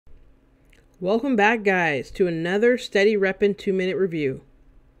Welcome back, guys, to another SteadyReppin 2-minute review.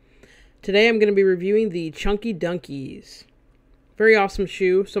 Today I'm going to be reviewing the Chunky Dunkies. Very awesome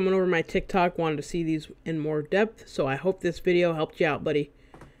shoe. Someone over my TikTok wanted to see these in more depth, so I hope this video helped you out, buddy.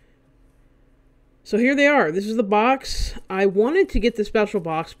 So here they are. This is the box. I wanted to get the special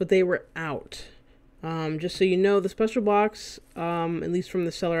box, but they were out. Just so you know, the special box, at least from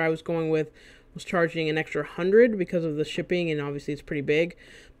the seller I was going with, was charging an extra $100 because of the shipping, and obviously it's pretty big.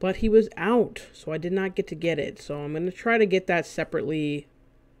 But he was out, so I did not get to get it. So I'm going to try to get that separately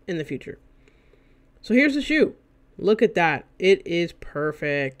in the future. So here's the shoe. Look at that. It is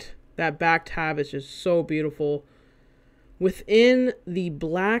perfect. That back tab is just so beautiful. Within the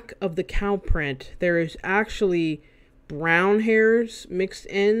black of the cow print, there is actually brown hairs mixed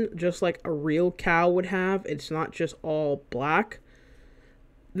in, just like a real cow would have. It's not just all black.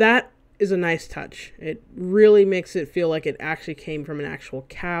 That is a nice touch. It really makes it feel like it actually came from an actual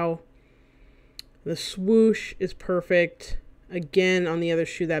cow. The swoosh is perfect. Again, on the other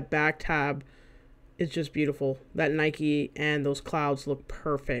shoe, that back tab is just beautiful. That Nike and those clouds look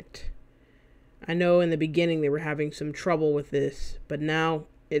perfect. I know in the beginning they were having some trouble with this, but now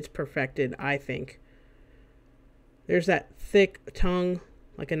it's perfected, I think. There's that thick tongue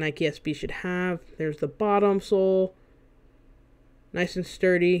like a Nike SB should have. There's the bottom sole. Nice and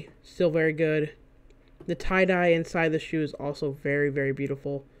sturdy, still very good. The tie-dye inside the shoe is also very, very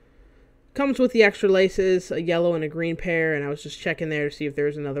beautiful. Comes with the extra laces, a yellow and a green pair, and I was just checking there to see if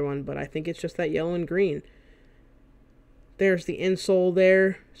there's another one, but I think it's just that yellow and green. There's the insole there.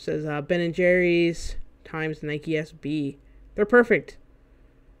 It says Ben & Jerry's times Nike SB. They're perfect.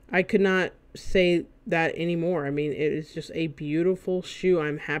 I could not say that anymore. I mean, it is just a beautiful shoe.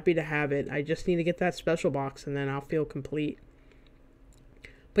 I'm happy to have it. I just need to get that special box, and then I'll feel complete.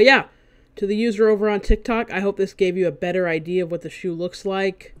 But yeah, to the user over on TikTok, I hope this gave you a better idea of what the shoe looks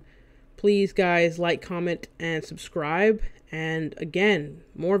like. Please, guys, like, comment, and subscribe. And again,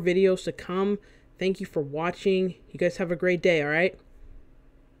 more videos to come. Thank you for watching. You guys have a great day, all right?